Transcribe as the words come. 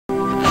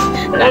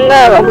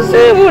nanga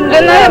bakusibudde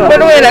naye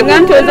balwera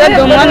gantu ozadde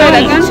omwana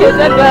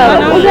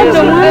ozadde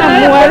omwana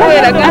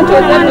muwalwera gantu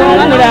ozadde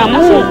omulamu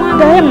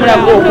ddayo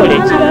mulago okole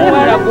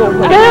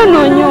ddayo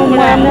noonya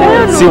omwana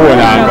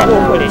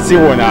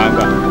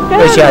siwonanga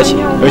ekyaki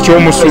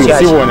ekyomusulu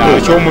siwonanga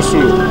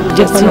ekyomusulu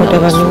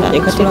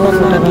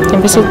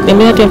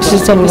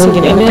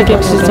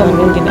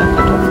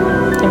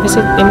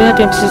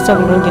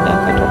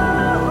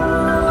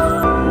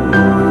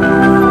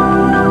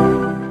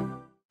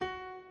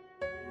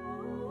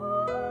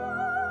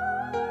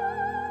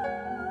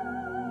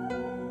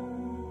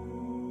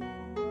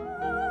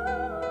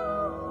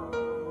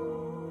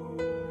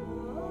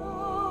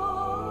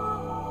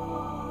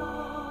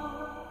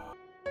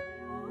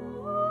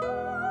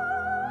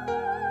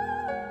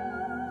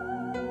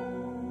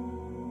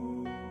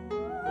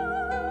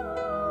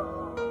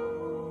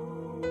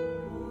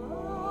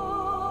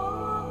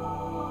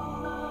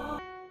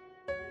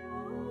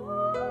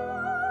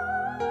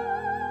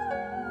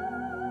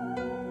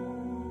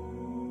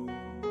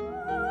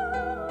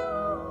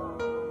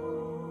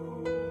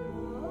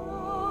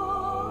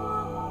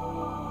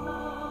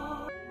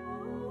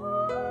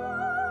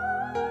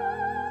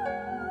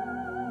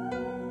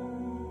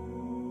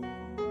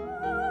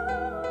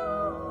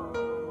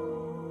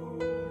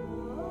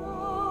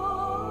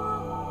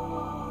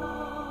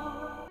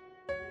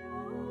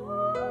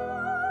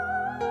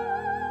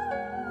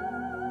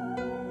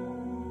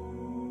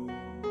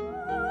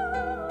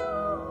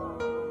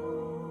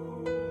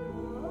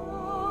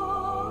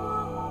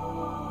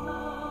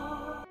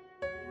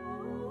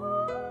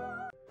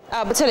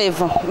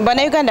Butelevu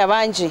Bannayuganda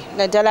bangi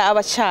naddala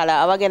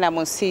abakyala abagenda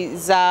mu nsi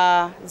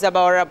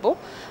z'Abawarabu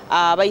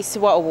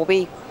bayisibwa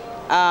obubi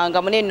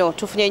nga muneno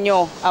tufunye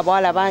nnyo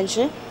abawala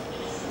bangi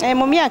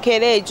mu myaka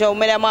era egyo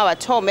omeramu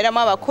abato omeramu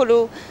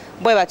abakulu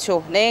bwe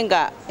batyo naye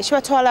nga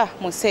ekibatwala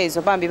mu nsi ezo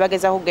bambi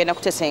bagezaako kugenda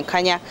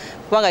kutesenkanya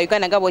kubanga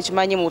Uganda nga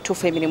bwekimanyi mu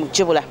butuufu emirimu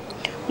gibula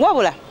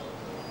wabula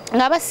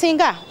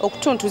ng'abasinga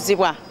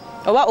okutuntuzibwa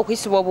oba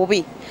okuyisibwa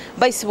obubi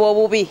bayisibwa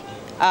obubi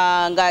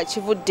nga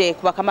kivudde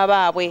ku bakama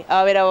baabwe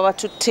ababeera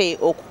babatutte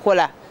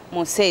okukola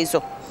mu nsi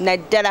ezo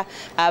naddala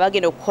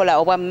abagenda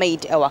okukola obwa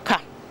maid awaka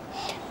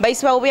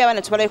bayisibwa bubi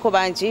abaana tubalabiko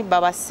bangi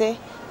babase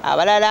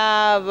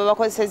abalala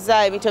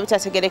babakozesezza ebintu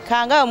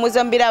ebitategerekanga nga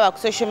muze mubiraba ku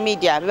social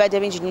media bibadde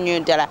bingi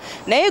nnyo ddala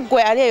naye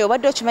gwe ali eyo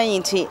obadde okimanyi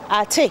nti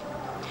ate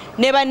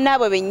ne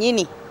bannaabwe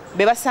bennyini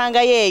be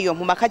basangayo eyo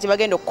mu maka gye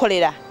bagenda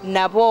okukolera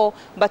nabo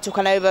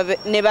batuuka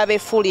ne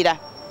babeefuulira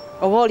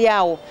oba oli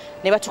awo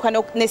ne batuuka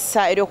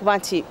nessa eryokuba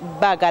nti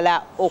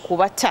baagala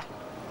okubatta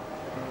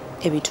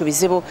ebintu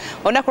bizibu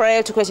olunaku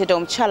lwaleero tukuletedde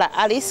omukyala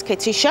Alice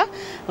Ketisha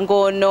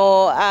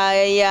ng'ono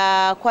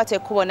yakwata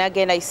ekkubo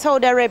n'agenda i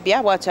Saudi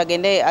Arabia bw'atyo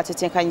agende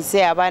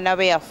atetenkanyize abaana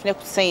be afune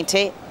ku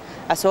ssente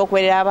asobola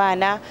okuweerera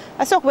abaana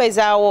asobola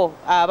okubeezaawo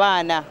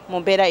abaana mu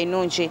mbeera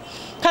ennungi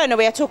kale no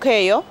bwe yatuuka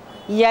eyo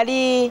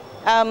yali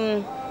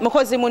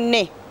mukozi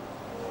munne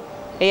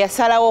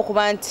eyasalawo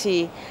okuba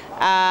nti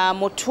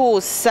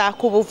mutuusa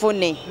ku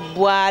buvune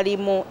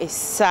bwalimu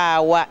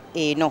essaawa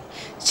eno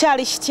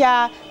kyali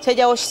kitya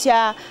kyajjawo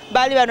kitya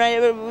baali bano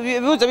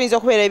ebibuuzo biyinza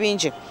okubeera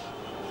ebingi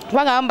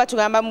kubanga abamu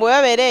batugamba bwe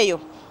babeera eyo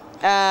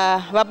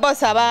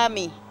babosi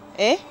abaami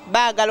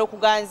baagala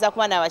okuganza ku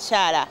baana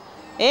abakyala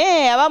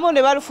abamu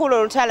ne balufuula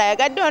olutala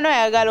ayagadde ono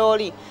ayagala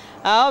oli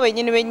awo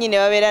bennyini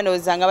babeera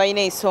ndowooza nga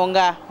balina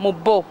ensonga mu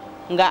bo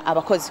nga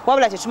abakozi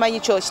wabula tetumanyi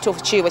kyo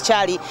kituufu ki bwe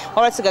kyali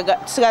wabula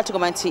tusigala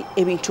tugamba nti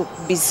ebintu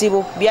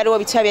bizibu byaliwo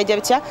bitya byajja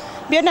bitya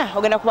byonna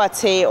ogenda kuba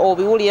te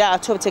obiwulira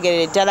ate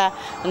obitegerere ddala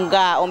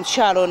nga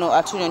omukyalo ono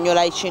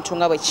atunyonnyola ekintu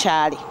nga bwe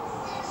kyali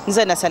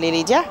nze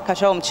nasaniriddya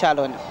katawo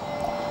omukyalo ono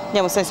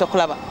nyamusanyusa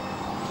okulaba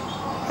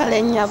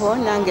kale nnyabo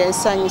nange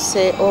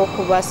nsanyuse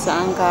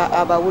okubasanga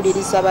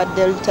abawuliriza ba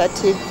Delta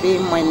TV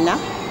mwenna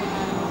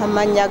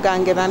amannya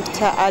gange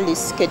bampita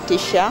Alice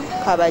Ketisha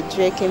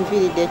kabajjeko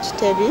nviridde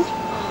ekitebi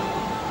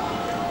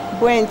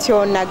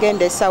bwentyo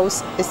nagenda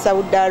e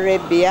Saudi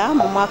Arabia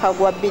mu mwaka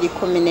gwa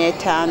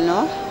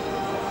 2015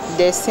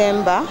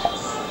 Desemba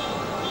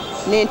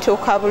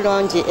nentuuka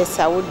bulungi e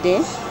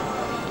Saudi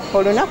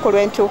olunaku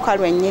lwentuuka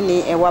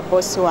lwennyini ewa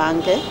bosi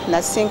wange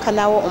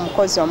nasinkanawo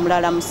omukozi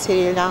omulala mu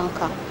Sri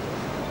Lanka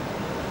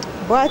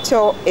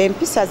bwatyo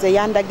empisa ze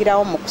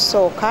yandagirawo mu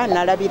kusooka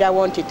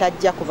nalabirawo nti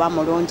tajja kuba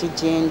mulungi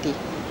gyendi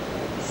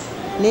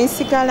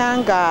ninsigala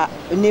nga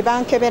ne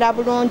bankebera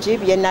bulungi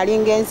bye nali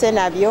ngenze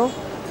nabyo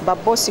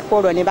babosi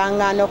kolwo ne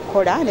baŋŋaana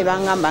okukola ne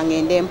baŋŋamba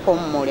ngende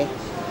empommule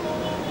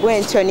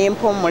bwentyo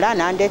nempommula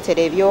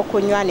nandeetera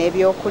ebyokunywa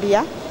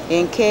n'ebyokulya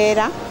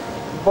enkeera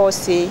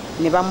bosi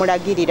ne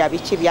bamulagirira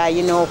biki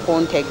byalina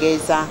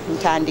okuntegeeza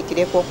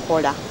ntandikireko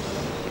okukola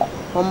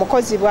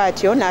omukozi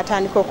bw'atyo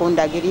n'atandika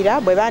okundagirira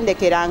bwe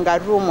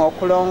bandekeranga ruumu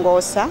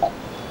okulongoosa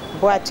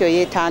bw'atyo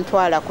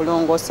yeetantwala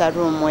kulongoosa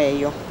ruumu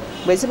eyo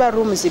bwe ziba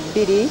ruumu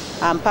zibbiri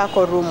ampaako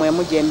ruumu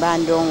emu gye mba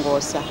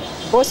ndongoosa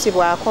bosi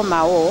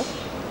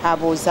bw'akomawo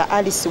abuuza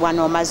Alice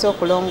wano omaze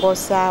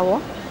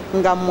okulongoosaawo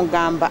nga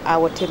mugamba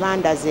awo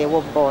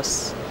tebandazeewo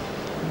bosi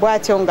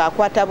bw'atyo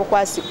ng'akwata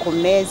bukwasi ku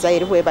mmeeza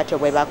eri bwe batyo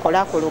bwe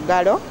bakola ku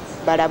lugalo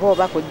balabe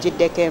oba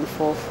kugiddeko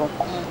enfuufu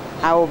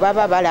awo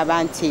baba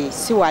balaba nti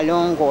si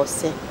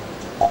walongoose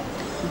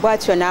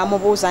bw'atyo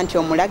n'amubuuza nti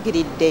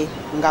omulagiridde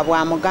nga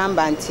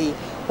bw'amugamba nti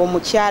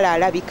omukyala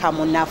alabika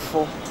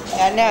munafu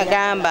ani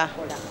agamba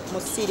mu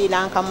Sri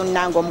Lanka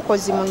munnange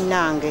omukozi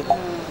munnange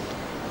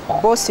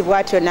boosi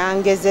bw'atyo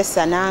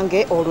nangezesa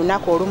nange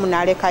olunaku olumu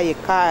n'aleka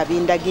yekka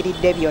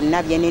abindagiridde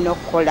byonna bye nina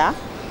okukola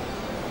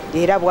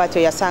era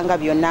bw'atyo yasanga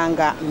byonna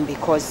nga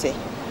mbikoze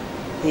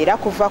era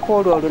kuva ku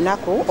olwo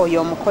olunaku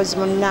oyo omukozi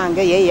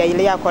munnange ye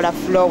yali akola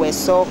flow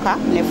esooka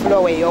ne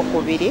flow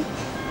ey'okubiri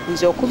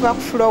nze okuva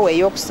ku flow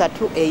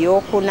ey'okusatu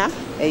ey'okuna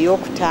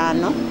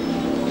ey'okutaano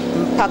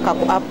mpaka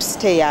ku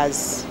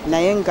upstairs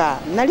naye nga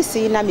nali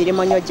siyina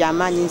mirimu nnyo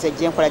gy'amaanyi nze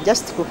gye nkola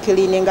just ku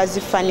cleaninga zi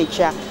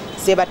furniture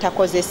ze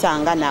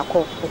batakozesanga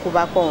nako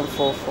okubako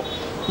nfuufu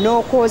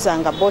n'okwoza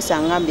nga boosi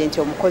angambye nti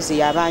omukozi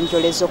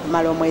yabanjoleza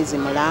okumala omwezi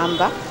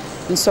mulamba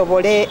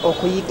nsobole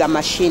okuyiga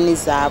mashini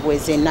zaabwe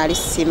ze nali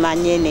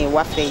simanye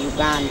n'ewaffe e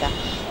Uganda.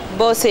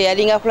 Boosi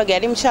yalinga kulaga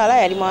yali mukyala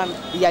yali mwami?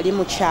 Yali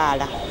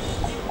mukyala.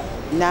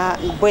 Na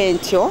bwe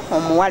ntyo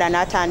omuwala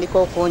n'atandika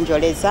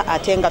okunjoleza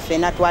ate nga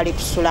ffenna twali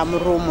tusula mu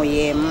ruumu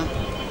y'emu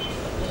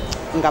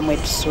nga mwe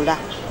tusula.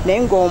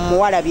 Naye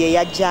ng'omuwala bye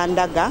yajja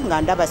ndaga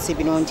nga ndaba si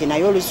birungi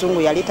naye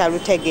oluzungu yali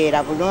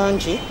talutegeera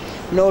bulungi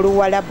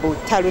n'oluwalabu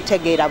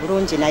talutegeera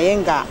bulungi naye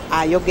nga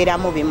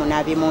ayogeramu bimu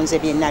na bimu nze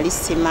bye nali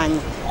simanyi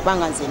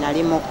kubanga nze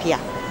nali mupya.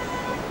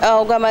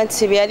 Ogamba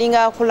nti bye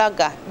yalinga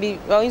akulaga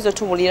oyinza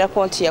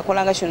otubulirako nti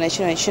yakolanga kino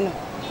nekino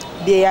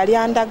bye yali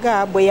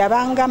andaga bwe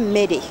yabanga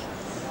mmere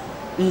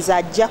nze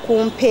ajja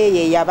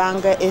kumpeeyo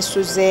yabanga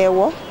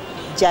esuzeewo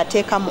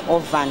gy'ateeka mu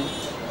oven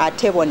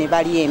ate bo ne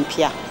bali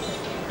empya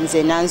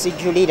nze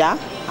nanzijulira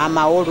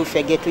amawolu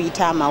ffe ge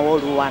tuyita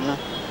amawolu wano.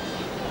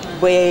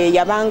 Bwe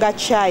yabanga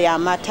caayi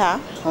amata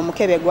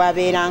omukebe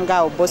gwabeeranga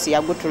awo boosi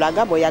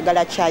yagutulaga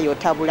bw'oyagala caayi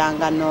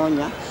otabulanga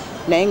noonya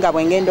naye nga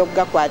bwe ngenda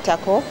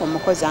okugakwatako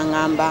omukozi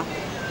aŋŋamba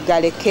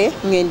galeke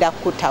ngenda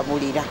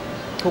kukutabulira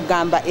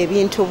tugamba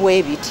ebintu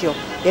bwe bityo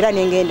era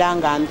ne ngenda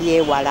nga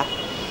mbyewala.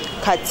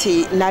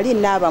 Kati nali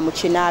naaba mu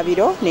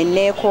kinaabiro ne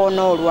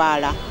neekoona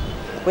olwala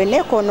bwe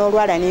neekoona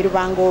olwala ne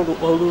lubanga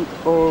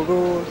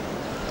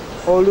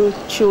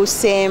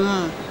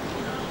olukyuseemu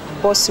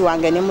boosi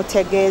wange ne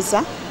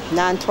mutegeeza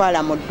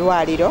n'antwala mu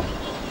ddwaliro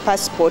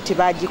pasipooti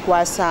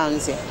bagikwasa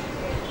nze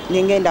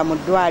ne ngenda mu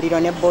ddwaliro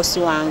ne boosi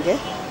wange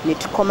ne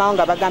tukomawo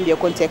nga bagambye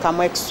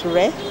okunteekamu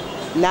x-ray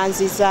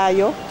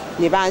nanzizaayo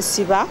ne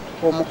bansiba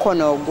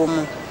omukono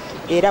ogumu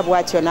era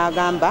bw'atyo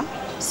n'agamba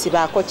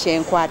sibaako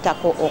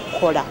kyenkwatako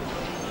okukola.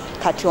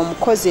 Kati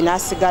omukozi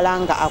n'asigala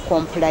nga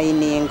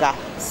akomplayininga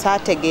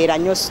saategeera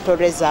nnyo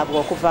sitore zaabwe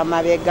okuva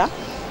mabega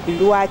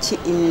lwaki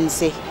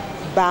nze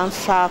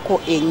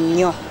banfaako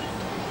ennyo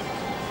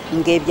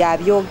ng'ebyo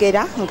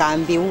abyogera nga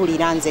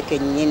mbiwulira nze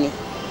kennyini.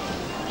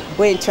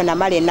 Bwe ntyo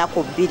namala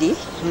ennaku 2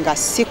 nga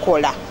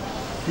sikola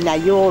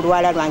naye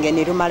olwala lwange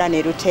ne lumala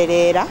ne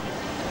lutereera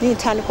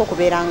nintandika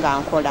okubeera nga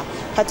nkola.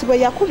 Kati bwe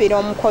yakubira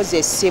omukozi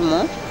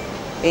essimu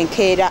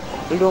enkeera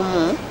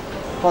lumu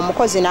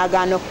omukozi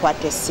n'agaana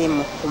okukwata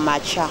essimu ku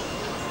makya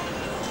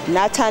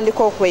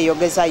n'atandika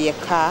okweyogeza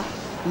yekka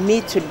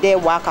me today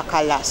waka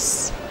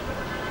kalasi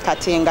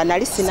kati nga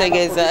nali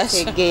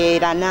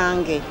sinabitegeera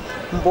nange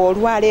mbu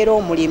olwaleero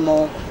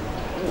omulimo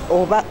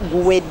oba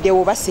guwedde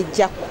oba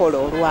sijja kukola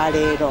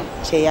olwaleero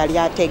kye yali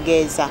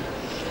ategeeza.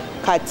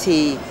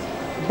 Kati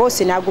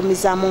boosi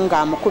n'agumizaamu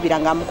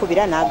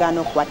ng'amukubira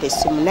n'agaana okukwata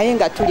essimu naye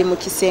nga tuli mu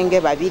kisenge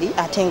babiri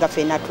ate nga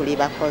ffenna tuli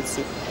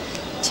bakozi.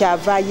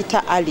 Kyava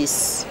ayita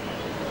Alice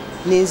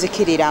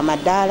ninzikirira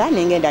amadaala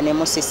nengenda ne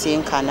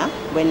musisinkana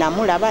bwe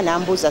namulaba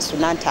nambuuza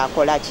suna nti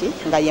akola ki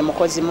nga ye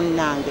mukozi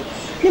munnange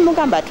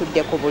nimugamba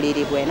atudde ku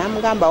buliri bwe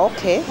namugamba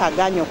okay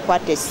aganye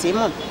okukwata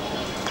essimu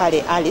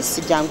kale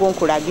Alice jangu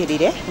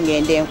nkulagirire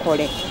ngende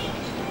enkole.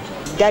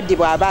 Daddi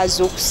bw'aba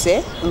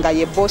azuukuse nga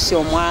ye boosi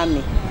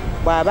omwami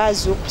bw'aba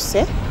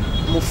azuukuse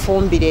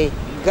mufumbire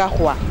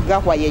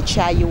gahwa ye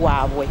caayi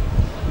waabwe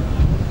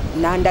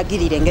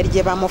nandagirire engeri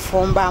gye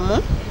bamufumbamu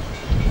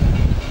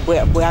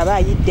bw'aba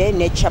ayidde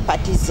ne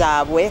chapati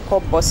zaabwe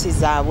kobosi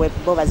zaabwe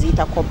bo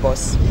baziyita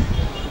kobosi.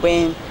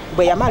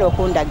 Bwe yamala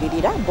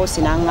okundagirira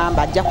boosi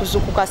n'aŋŋamba ajja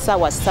kuzukuka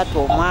ssaawa 3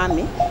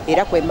 omwami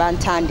era kwe mba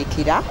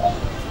ntandikira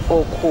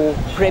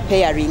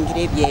okupreparingira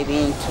ebyo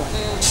ebintu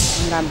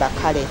ŋŋamba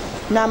kale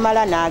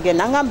n'amala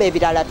n'agenda ŋŋamba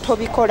ebirala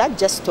tobikola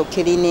just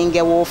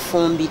okirininge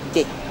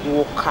woofumbidde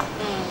wokka.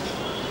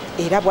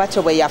 Era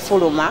bw'atyo bwe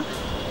yafuluma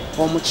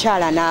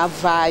omukyala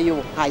n'avaayo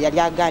yali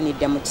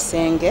agaanidde mu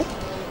kisenge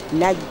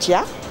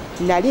najja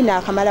nali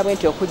n'akamala bwe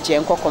nti okujja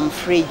enkoko mu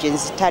fridge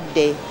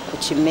nzitadde ku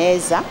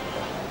kimeeza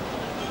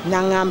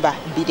n'aŋŋamba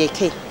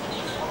bireke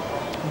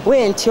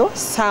bwe ntyo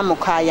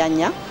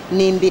saamukaayanya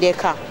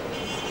nimbireka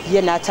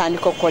ye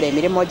n'atandika okukola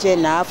emirimu gye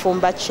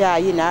n'afumba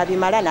caayi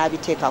n'abimala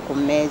n'abiteeka ku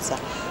mmeeza.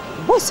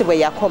 Boosi bwe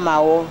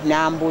yakomawo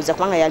n'ambuuza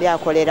kubanga yali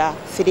akolera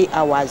 3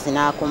 hours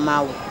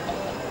n'akomawo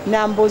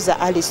n'ambuuza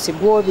Alice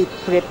gwobi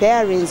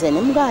preparinze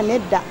nimugana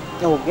edda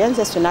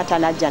ogenze sunata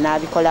najja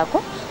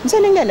n'abikolako nze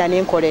ningenda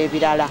ninkola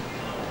ebirala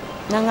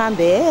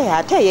Nangambe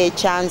ate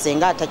yekyanze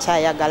nga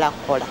atakyayagala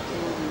kukola.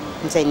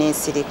 Nze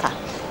nensirika.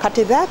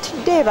 Kati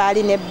that day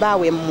baali ne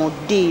bbaawe mu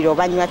ddiiro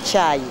banywa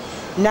caayi.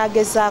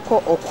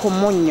 Nagezaako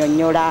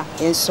okumunnyonnyola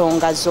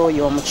ensonga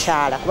z'oyo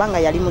omukyala kubanga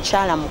yali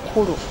mukyala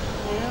mukulu.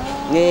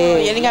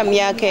 Yalinga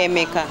myaka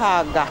emeka?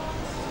 6.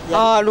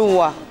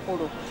 Aluwa.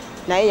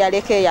 Naye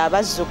yaleka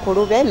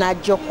abazzukulu be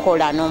n'ajja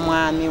okukola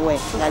n'omwami we.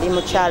 Yali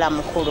mukyala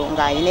mukulu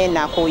ng'alina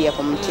enakuye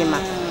ku mutima.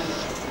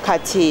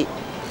 Kati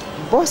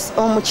boss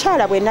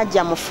omukyala bwe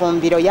najja mu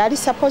ffumbiro yali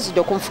supposed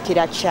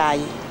okunfukira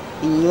caayi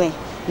nywe.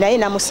 Naye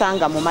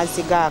namusanga mu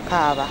mazzi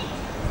g'akaaba.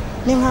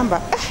 Ne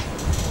ngamba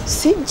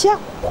sijja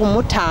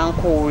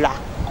kumutankuula.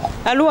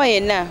 Aluwa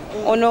yenna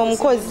ono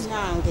omukozi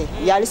nange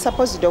yali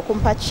supposed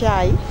okumpa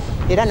caayi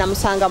era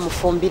namusanga mu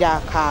ffumbiro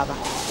akaaba.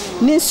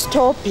 Ni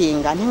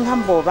stoppinga ne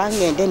ngamba oba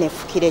ngende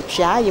nefukire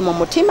caayi mu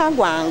mutima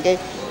gwange.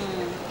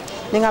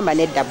 Ne ngamba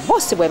nedda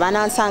boss bwe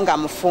banansanga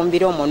mu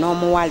ffumbiro omwo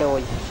n'omuwala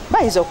oyo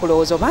bayinza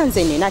okulowooza oba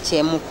nze nina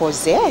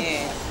kyemukoze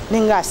ne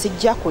nga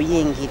sijja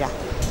kuyingira.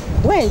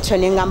 Bwentyo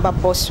ne ngamba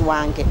boss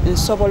wange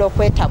nsobola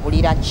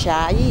okwetabulira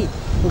caayi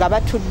nga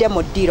batudde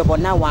mu ddiiro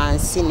bonna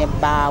wansi ne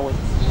bbaawe.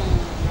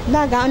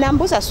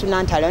 Nambuuza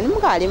Sunantalo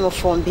nimugaali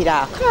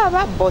mufumbira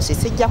akaaba boss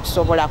sijja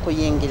kusobola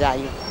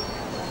kuyingirayo.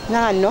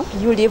 No,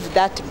 you leave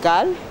that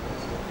girl.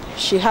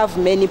 She have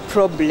many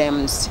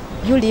problems.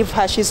 You leave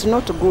her, she's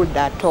not good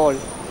at all.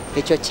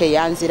 Ekyo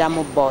kyeyanzira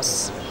mu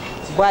boss.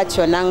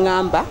 Bwatyo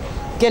nangamba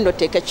genda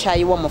oteeke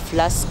caayi wo mu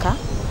flaska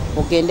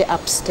ogende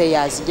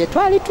upstairs gye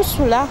twali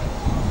tusula.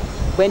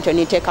 Bwentyo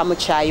niteeka mu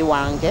caayi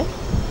wange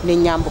ne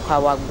nyambuka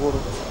waggulu.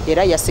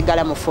 Era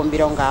yasigala mu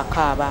ffumbiro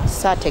ng'akaaba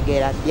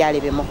saategeera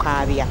byali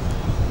bimukaabya.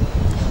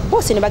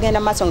 Boosi ne bagenda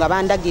maaso nga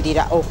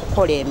bandagirira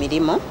okukola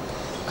emirimu.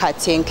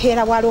 Kati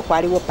enkeera waliwo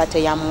kwaliwo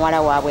pate ya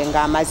muwala waabwe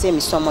ng'amaze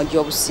emisomo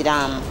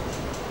gy'obusiraamu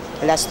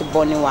last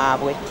born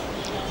waabwe.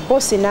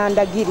 Boosi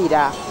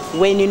n'andagirira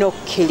wenina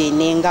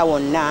okukirinenga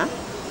wonna.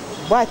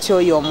 Bw'atyo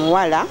oyo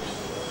omuwala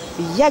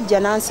yajja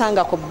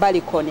n'ansanga ku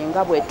balikoni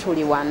nga bwe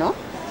tuli wano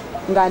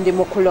nga ndi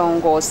mu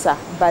kulongoosa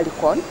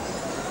balikoni.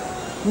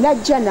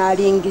 Najja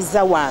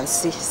n'alingiza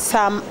wansi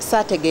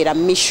saategeera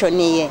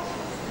missoni ye.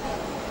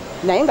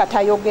 Naye nga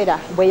tayogera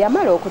bwe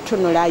yamala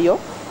okutunulayo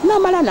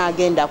n'amala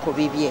n'agenda ku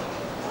bibye.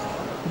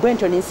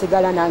 Bwentyo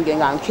ninsigala nange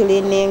nga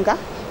nkirinenga.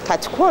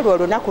 Kati kwolwo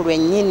olunaku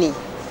lwennyini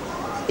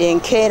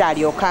enkeera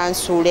alyoka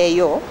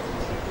nsuuleyo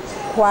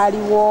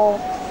kwaliwo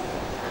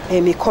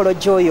emikolo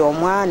gy'oyo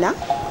omwana.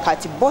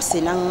 Kati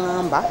bosi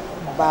n'aŋŋamba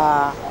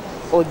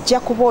ojja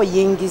kuba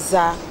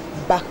oyingiza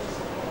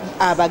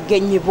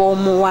abagenyi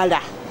b'omuwala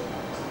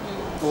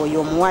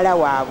oyo omuwala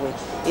waabwe.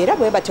 Era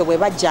bwe batyo bwe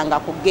bajjanga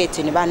ku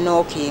geeti ne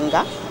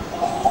banookinga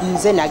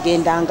nze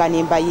nagendanga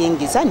ne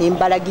mbayingiza ne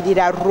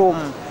mbalagirira room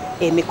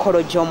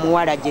emikolo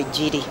gy'omuwala gye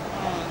giri.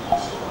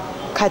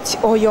 Kati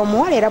oyo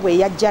omuwala era bwe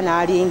yajja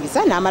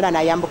n'alingiza n'amala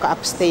n'ayambuka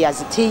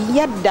upstairs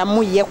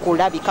teyaddamu ye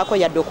kulabikako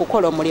yadde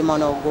okukola omulimu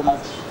n'ogumu.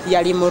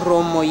 Yali mu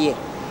room ye.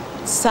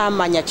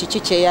 Saamanya kiki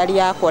kye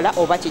yali akola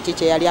oba kiki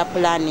kye yali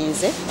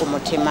apulaninze ku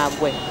mutima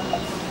gwe.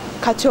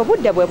 Kati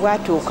obudde bwe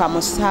bwatuuka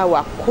mu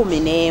ssaawa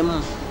 11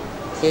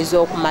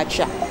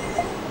 ez'okumakya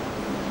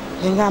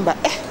ngamba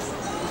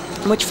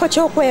mu kifo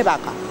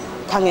ky'okwebaka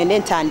kangende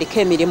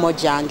ntandika emirimu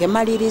gyange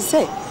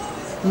malirize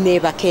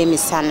neebaka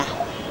emisana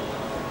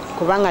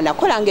kubanga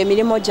nakolanga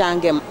emirimu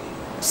gyange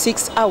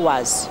 6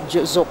 hours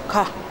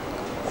zokka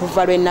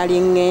kuva lwe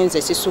nali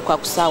ngenze sisuka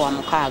ku ssaawa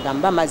 6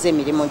 mba maze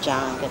emirimu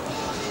gyange.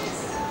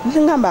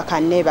 Ngamba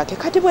kanneebake.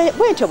 Kati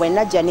bwentyo bwe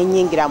najja ne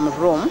nnyingira mu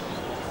room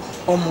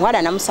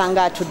omuwala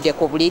namusanga atudde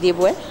ku buliri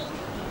bwe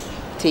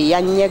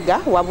teyanyega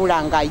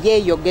wabula nga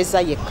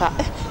yeeyogeza yekka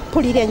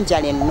pulira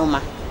enjala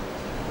ennuma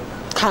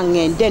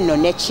kangende nno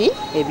neki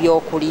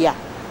ebyokulya.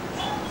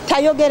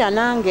 Tayogera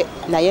nange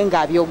naye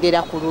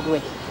ng'abyogera ku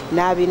lulwe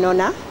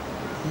n'abinona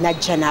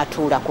najja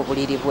n'atuula ku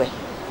buliri bwe.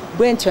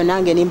 Bwentyo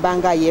nange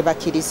nimbanga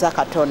yeebakiriza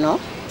katono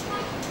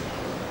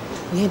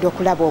ngenda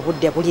okulaba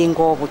obudde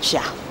bulinga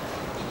obukya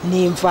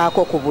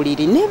ninvaako ku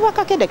buliri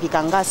neebakako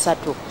edakika nga 3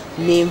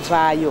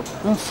 nenvaayo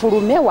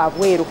nfulume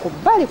wabweru ku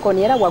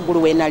balikoni era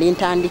waggulu we nali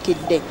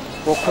ntandikidde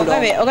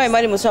ogambe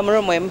mwali musula mu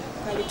room emu?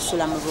 Twali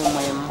tusula mu room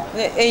emu.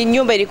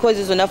 Ennyumba eriko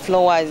zonna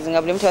flowers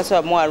nga buli muntu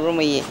asobola muwa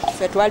room ye?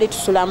 Ffe twali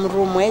tusula mu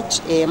room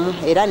emu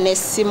era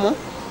n'essimu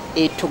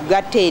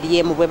etugatta eri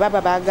emu bwe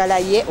baba baagala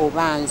ye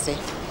oba nze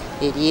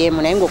eri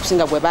emu naye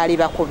ng'okusinga bwe baali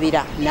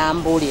bakubira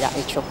n'ambuulira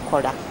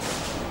ekyokukola.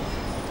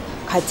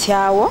 Kati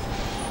awo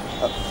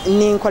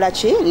ninkola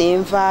ki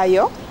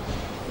nenvaayo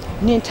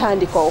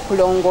nintandika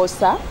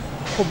okulongoosa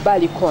ku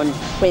balikoni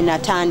kwe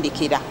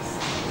natandikira.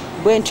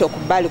 Bwentyo ku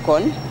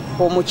balikoni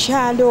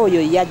omukyalo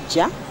oyo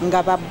yajja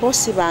nga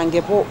babbosi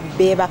bange bo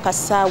beebaka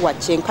ssaawa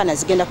kyenkana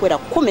zigenda kwera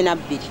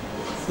 12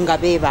 nga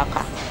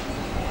beebaka.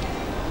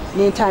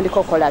 Nintandika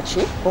okola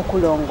ki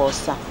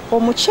okulongoosa.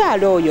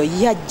 Omukyalo oyo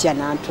yajja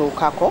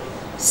nantuukako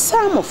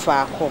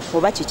saamufaako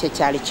oba kiki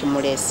ekyali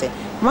kimuleese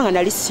kubanga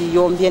nali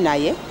siyombye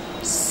naye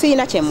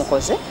siina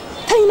kyemukoze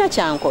talina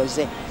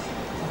kyankoze.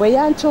 Bwe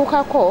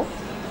yantuukako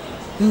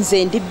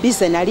nze ndi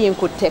bize nali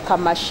nkutte ka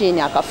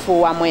mashini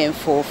akafuuwamu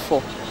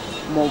enfuufu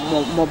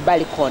mu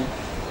balikoni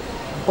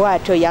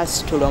bw'atyo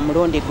yansitula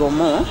omulundi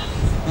gumu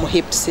mu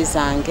hips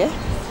zange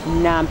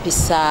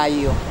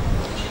nampisaayo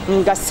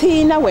nga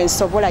siina we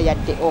nsobola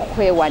yadde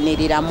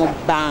okwewanirira mu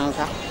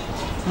bbanga.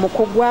 Mu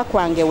kugwa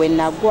kwange we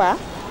nagwa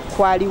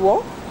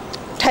kwaliwo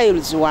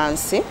tiles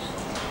wansi,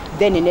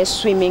 then ne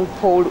swimming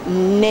pool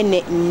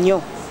nene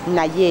nnyo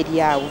naye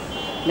eri awo,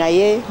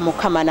 naye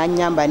Mukama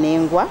nannyamba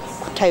n'engwa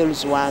ku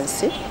tiles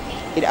wansi.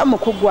 Era mu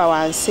kugwa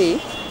wansi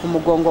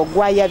omugongo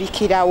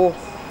gwayabikirawo,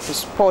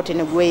 sport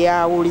ne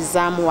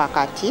gweyawulizaamu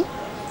wakati.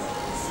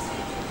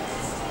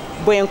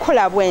 Bwe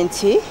nkola bwe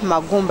nti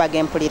magumba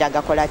gempulira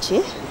gakola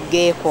ki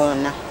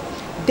geekoona.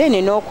 Then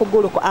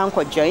n'okugulu ku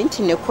ankle joint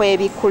ne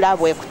kwebikula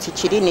bwe kuti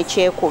kirini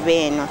kyekuba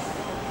eno.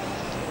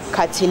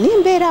 Kati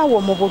nimbeera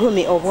awo mu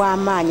bulumi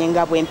obw'amaanyi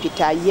nga bwe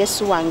mpita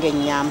Yesu wange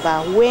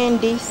nnyamba,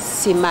 wendi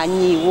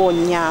simanyiiwo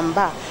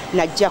nnyamba,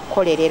 najja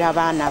kukolerera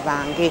abaana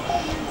bange.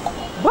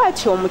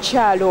 Bw'atyo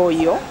omukyalo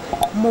oyo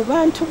mu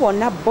bantu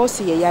bonna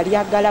boosi ye yali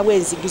agalawo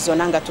enzigi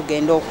zonna nga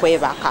tugenda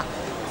okwebaka.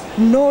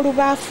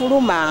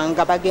 N'olubaafuluma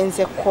nga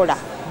bagenze kukola,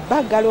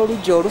 baggala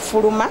oluggi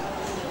olufuluma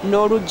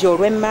n'oluggi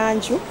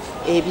olw'emmanju,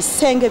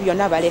 ebisenge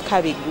byonna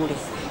baleka biggule.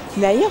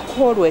 Naye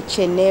ku olwo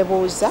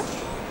ekyenneebuuza,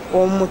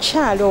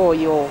 omukyalo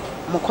oyo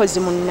mukozi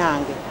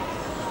munnange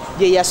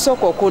ye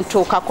yasooka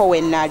okuntuukako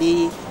we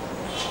nali,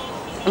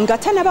 nga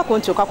tanaba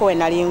kuntuukako we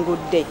nali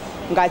ngudde,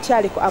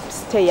 ng'akyali ku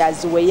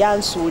upstairs we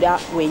yansuula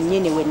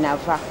wennyini we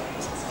nava.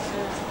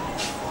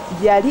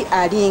 Yali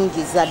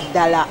alingiza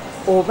ddala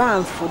oba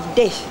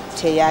nfudde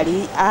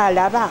teyali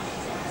alaba,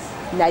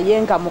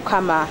 naye nga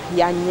Mukama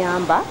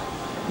yannyamba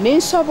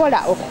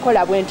ninsobola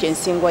okukola bwe ntyo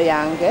ensingo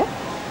yange.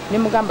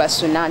 Nimugamba,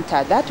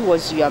 Sunanta, that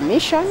was your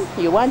mission.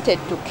 You wanted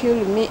to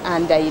kill me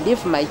and I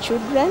leave my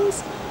children.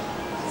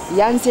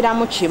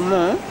 Yanziramu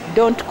kimu,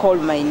 don't call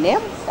my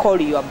name,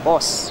 call your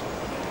boss.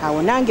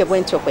 Awo nange bwe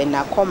ntyo kwe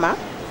nakoma,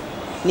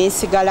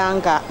 ninsigala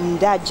nga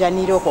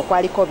ndajjanira okwo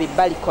kwaliko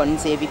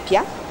bibalicons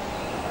ebipya.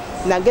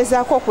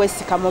 Nagezaako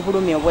okwesika mu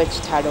bulumi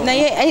obw'ekitalo.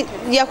 Naye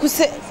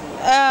yakuse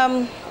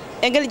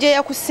engeri gye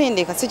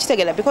yakusindika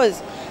sikitegera, because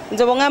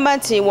nze bw'ngamba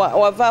nti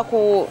wava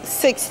ku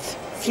 6th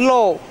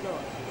floor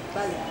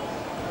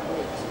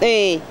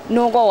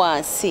n'ogwa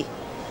wansi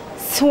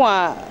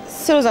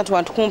siroza nti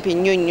wantu kumpi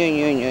nnyo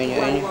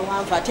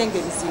ate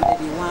ng'ebizimbe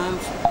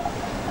biwanvu.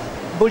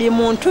 Buli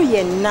muntu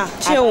yenna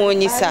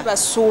kyewuunyisa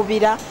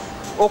basuubira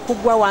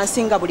okugwa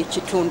wansi nga buli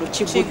kitundu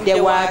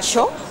kigudde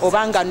waakyo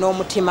oba nga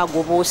n'omutima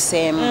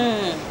gubuuseemu.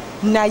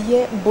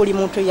 Naye buli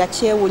muntu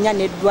yakyewuunya,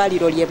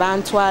 n'eddwaliro lye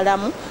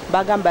bantwalamu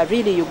bagamba,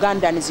 really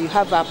Ugandans, you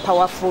have a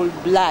powerful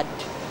blood.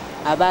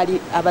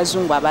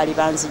 Abazungu abaali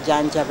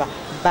banzijanjaba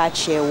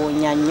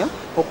bakyewuunya nnyo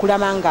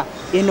okulaba nga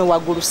eno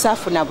waggulu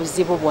saafuna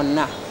buzibu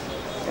bwonna.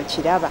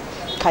 Okiraba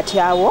kati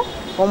awo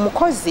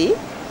omukozi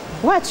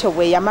bw'atyo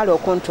bwe yamala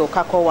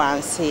okuntuukako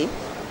wansi,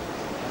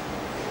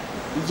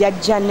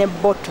 yajja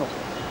n'ebboto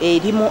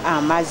erimu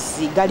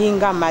amazzi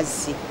galinga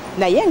amazzi,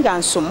 naye nga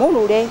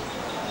nsumulule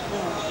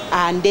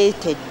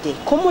andeetedde.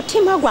 Ku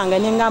mutima gwange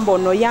ne ngamba,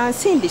 ono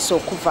yansindisa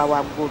okuva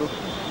waggulu,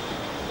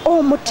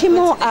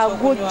 omutima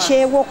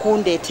agukyewo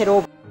okundeetera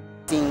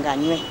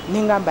obuzinganywe.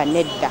 Ne ngamba,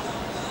 nedda,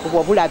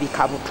 obwo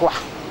bulabika butwa,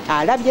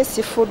 alabye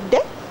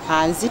sifudde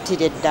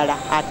anzitire ddala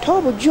ate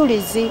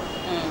obujulizi.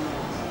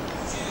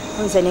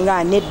 Nze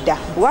ninga nedda.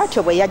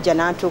 Bw'atyo bwe yajja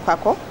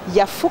n'antuukako,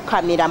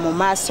 yafukamira mu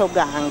maaso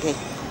gange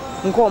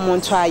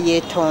ng'omuntu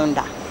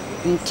ayeetonda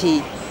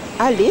nti,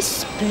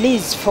 Alice,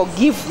 please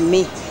forgive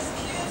me.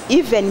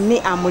 Even me,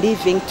 I'm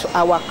leaving to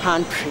our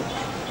country.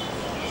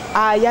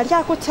 Yali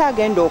akutte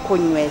agenda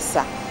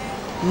okunywesa,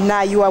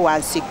 n'ayiwa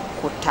wansi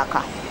ku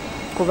ttaka,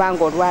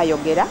 kubanga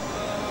olwayogera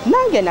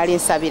nange nali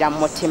nsabira mu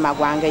mutima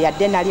gwange,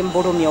 yadde nali mu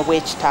bulumi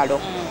obw'ekitalo.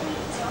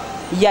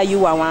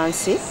 Yayiwa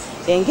wansi,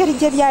 engeri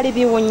gye byali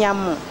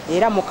biwunyamu,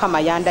 era Mukama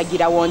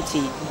yandagirawo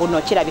nti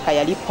buno kirabika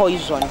yali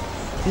poison.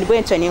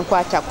 Bwe ntyo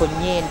nenkwata ku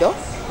nnyindo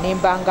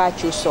nemba nga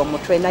akyusa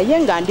omutwe, naye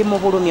nga ndi mu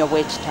bulumi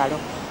obw'ekitalo.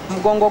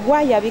 Mugongo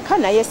gwayabika,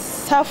 naye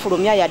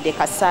saafulumya yadde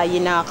kasaayi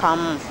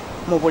n'akamu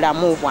mu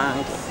bulamu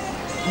bwange.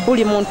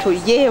 Buli muntu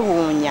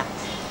yeewuunya.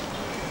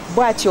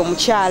 Bw'atyo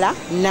omukyala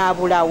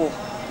n'abulawo.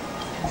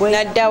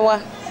 Naddawa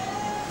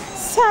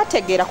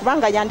saategeera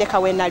kubanga yandeka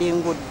we nali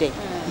ngudde,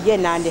 ye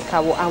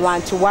nandekawo.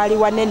 Awantu waali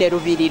wanene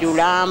lubiri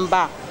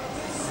lulamba.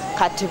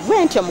 Kati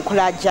bwe ntyo mu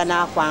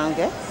kulajjana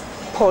kwange,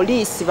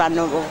 poliisi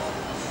bano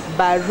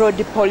ba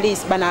road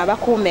police bano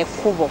abakuuma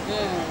ekkubo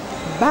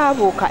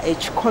baabuuka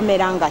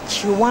ekikomera nga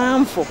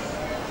kiwanvu.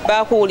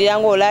 bakuwulira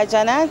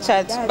ng'olajana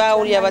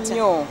baawulira batya?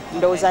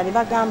 Ndowooza ne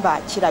bagamba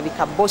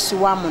kirabika bosi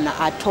wamuna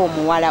ate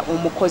omuwala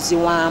omukozi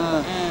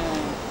waamu.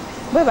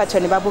 Bwe batyo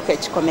ne babuuka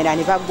ekikomera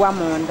ne bagwa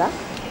munda.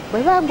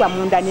 Bwe bagwa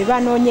munda ne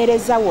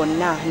banoonyereza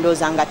wonna,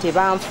 ndowooza nga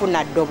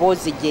tebanfuna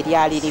ddoboozi gye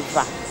lyali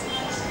liva.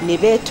 Ne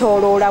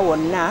beetooloola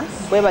wonna,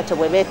 bwe batyo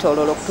bwe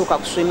beetooloola okutuuka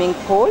ku swimming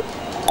pool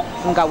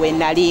nga we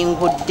nali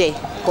ngudde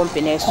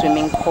kumpi ne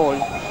swimming pool.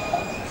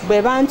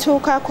 Bwe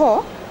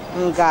bantuukako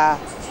nga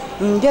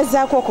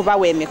ngezaako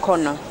okubawa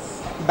emikono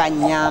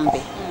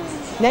bannyambe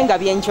naye nga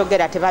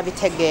byenjogera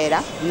tebabitegeera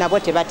nabo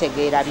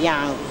tebategeera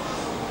byange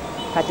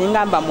kati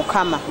ngamba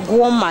mukama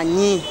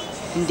gwomanyi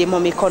ndi mu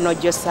mikono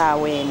gyo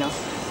saawa eno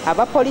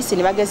abapoliisi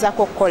ne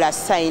bagezaako okukola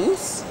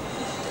signs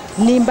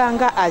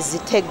nimbanga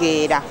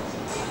azitegeera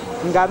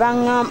nga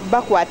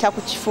bakwata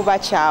ku kifuba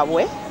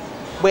kyabwe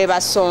bwe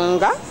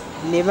basonga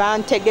ne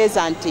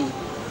bantegeeza nti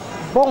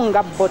bo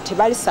nga bo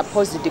tebali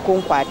supposed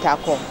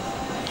kunkwatako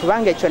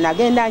kubanga ekyo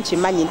nagenda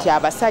nkimanyi nti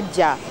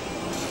abasajja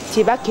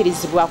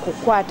tibakkirizibwa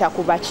kukwata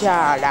ku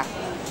bakyala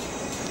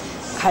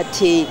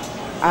kati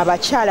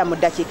abakyala mu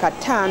dakiika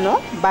 5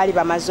 baali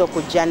bamaze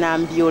okujja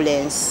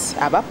n'ambulance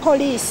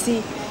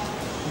abapoliisi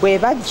bwe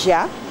bajja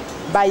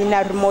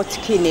balina remote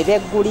key ne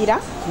beggulira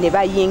ne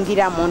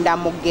bayingira munda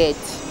mu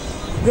gate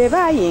bwe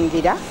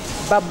bayingira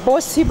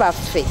baboosi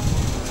baffe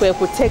kwe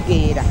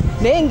kutegeera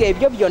naye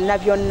ng'ebyo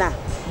byonna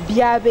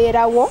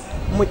byabeerawo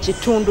mu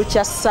kitundu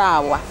kya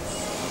ssaawa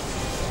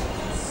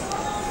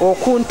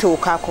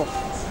okuntuukako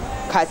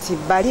kati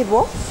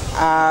balibo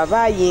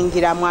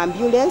bayingira mu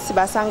ambulance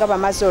basanga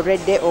bamaze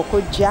already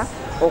okujja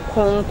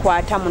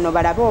okunkwata muno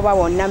balabe oba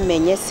wonna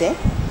mmenyese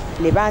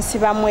ne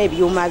bansibamu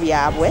ebyuma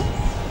byabwe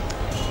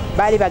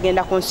bali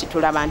bagenda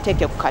kunsitula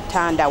banteeke ku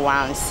katanda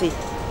wansi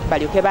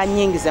balyoke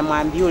banyingize mu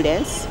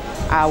ambulance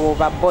awo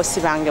baboosi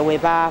bange we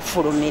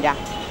bafulumira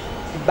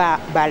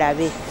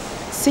balabe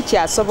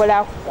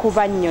sikyasobola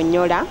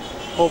kubannyonnyola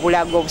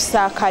obulago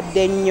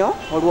obusaakadde ennyo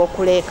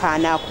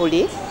olw'okuleekaana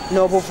kuli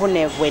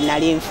n'obuvune bwe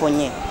nali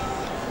nfunye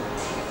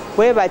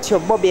bwe batyo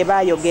bo bye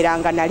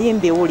baayogeranga nali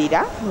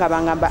mbiwulira nga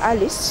bangamba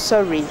Alice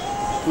sorry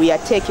we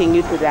are taking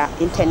you to the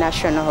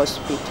international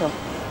hospital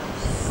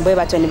bwe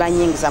batyo ne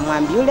banyingiza mu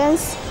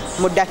ambulance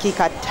mu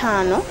dakiika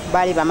 5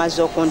 baali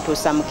bamaze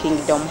okuntuusa mu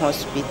Kingdom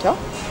Hospital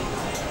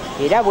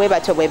era bwe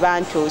batyo bwe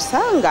bantuusa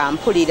nga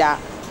mpulira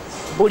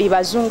buli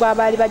bazungu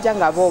abaali bajja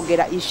nga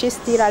boogera is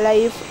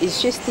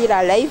she still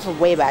alive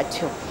bwe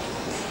batyo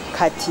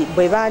kati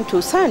bwe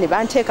bantuusa ne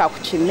banteeka ku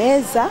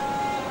kimeeza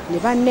ne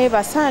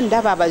banneebasa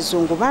ndaba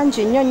abazungu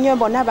bangi nnyo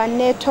bonna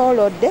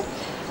banneetoolodde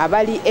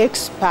abali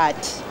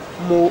expert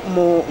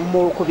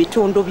ku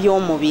bitundu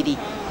by'omubiri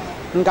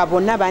nga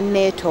bonna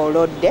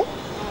banneetoolodde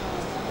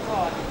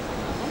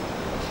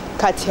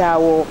kati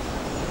awo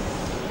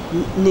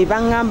ne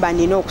baŋŋamba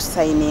nina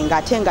okusayininga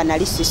ate nga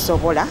nali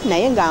sisobola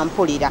naye nga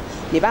mpulira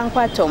ne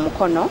bankwata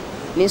omukono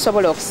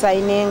ninsobola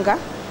okusayininga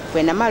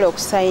bwe namala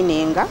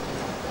okusayininga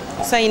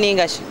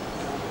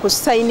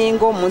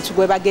kusayininga omuntu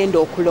gwe bagenda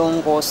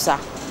okulongoosa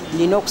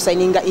nina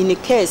okusayininga in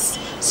case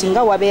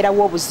singa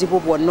wabeerawo obuzibu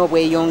bwonna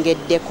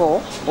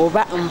obweyongeddeko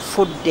oba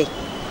nfudde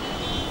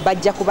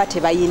bajja kuba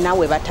tebayina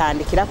we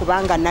batandikira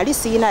kubanga nali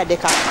siyina de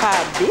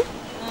kakaadi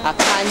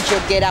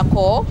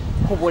akanjogerako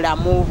ku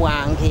bulamu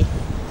bwange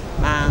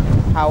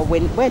awo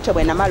bwentyo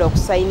bwe namala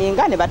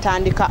okusayininga ne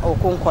batandika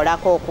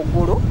okunkolako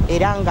okugulu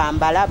era nga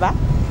mbalaba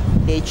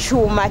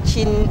ekyuma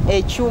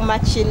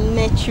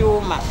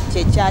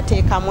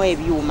kyekyateekamu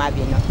ebyuma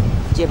bino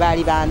gye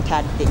baali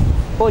bantadde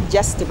bo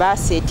just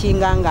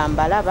baseetinga nga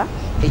mbalaba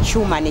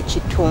ekyuma ne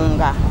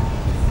kitunga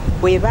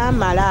bwe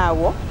baamala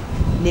awo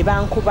ne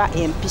bankuba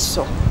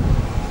empiso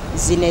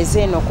zino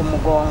ezeeno ku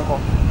mugongo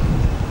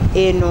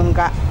eno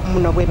nga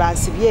muno bwe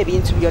bansibye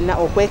ebintu byonna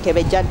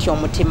okwekebejja nti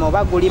omutima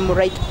oba guli mu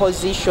right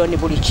position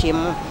buli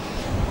kimu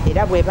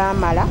era bwe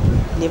baamala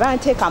ne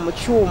banteeka mu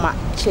kyuma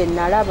kye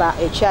nalaba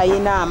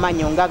ekyayina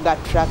amannyo nga ga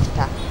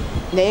tractor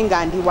naye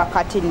nga ndi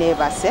wakati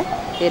neebase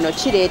eno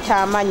kireeta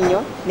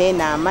amannyo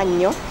neeno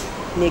amannyo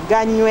ne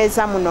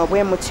ganyweza muno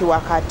bwe muti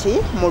wakati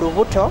mu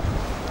lubuto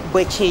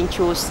bwe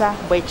kinkyusa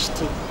bwe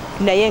kiti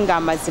naye nga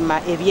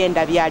amazima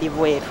ebyenda byali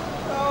bweru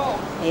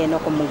eno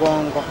ku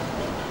mugongo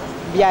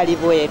byali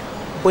bweru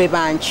bwe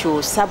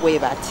bankyusa bwe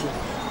bati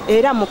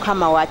era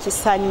mukama wa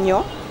kisa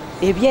nnyo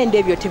ebyenda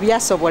ebyo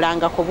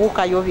tebyasobolanga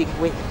kubuukayo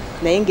bigwe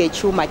naye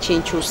ng'ekyuma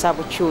kinkyusa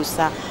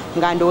bukyusa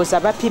nga ndowooza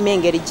bapima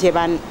engeri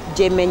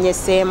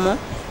gyemenyeseemu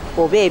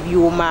oba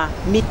ebyuma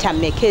mita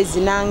mmeka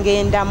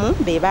ezinangendamu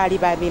be baali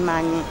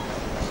babimanyi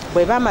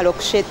bwe baamala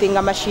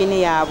okushetinga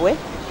mashini yaabwe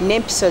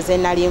n'empiso ze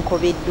nali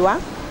nkubiddwa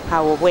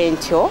awo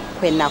bwentyo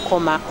kwe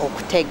nakoma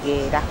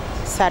okutegeera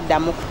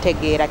saddamu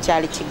kutegeera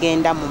kyali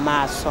kigenda mu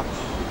maaso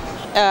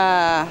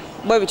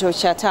bwe bityo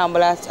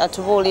kyatambula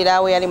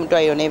atubuulira we yali mu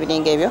ddwaliro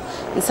n'ebiringa ebyo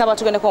nsaba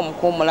tugendeko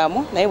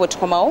omukuumulamu naye bwe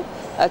tukomawo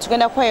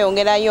tugenda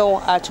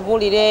kweyongerayo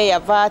atubuulire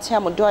yava atya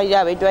mu ddwaliro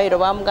ab'eddwaliro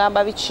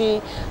bamugamba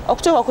biki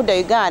okutuuka okudda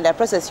Uganda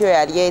process yo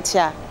yali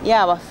etya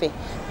yabaffe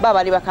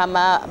babali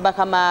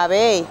bakama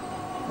be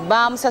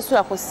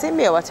bamusasula ku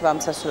ssimbi oba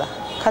tebamusasula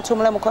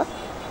katuumulamuko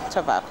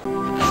tavaako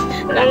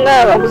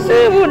nanga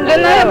bakusibudde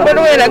naye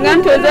ebbaluwa eraga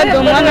nti ozadde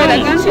omwana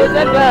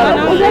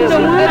ozadde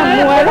omwana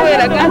muwala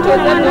eraga nti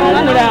ozadde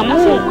omulamu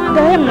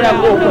naye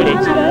mulago okole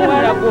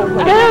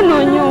naye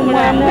noonya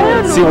omulamu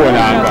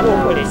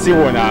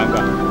siwonanga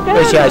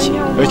ekyaki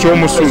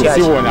ekyomusulu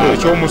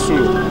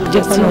ekyomusulu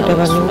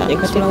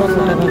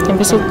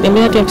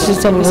embeera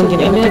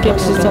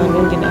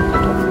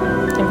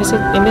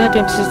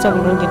tempisizza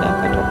bulungi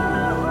n'akato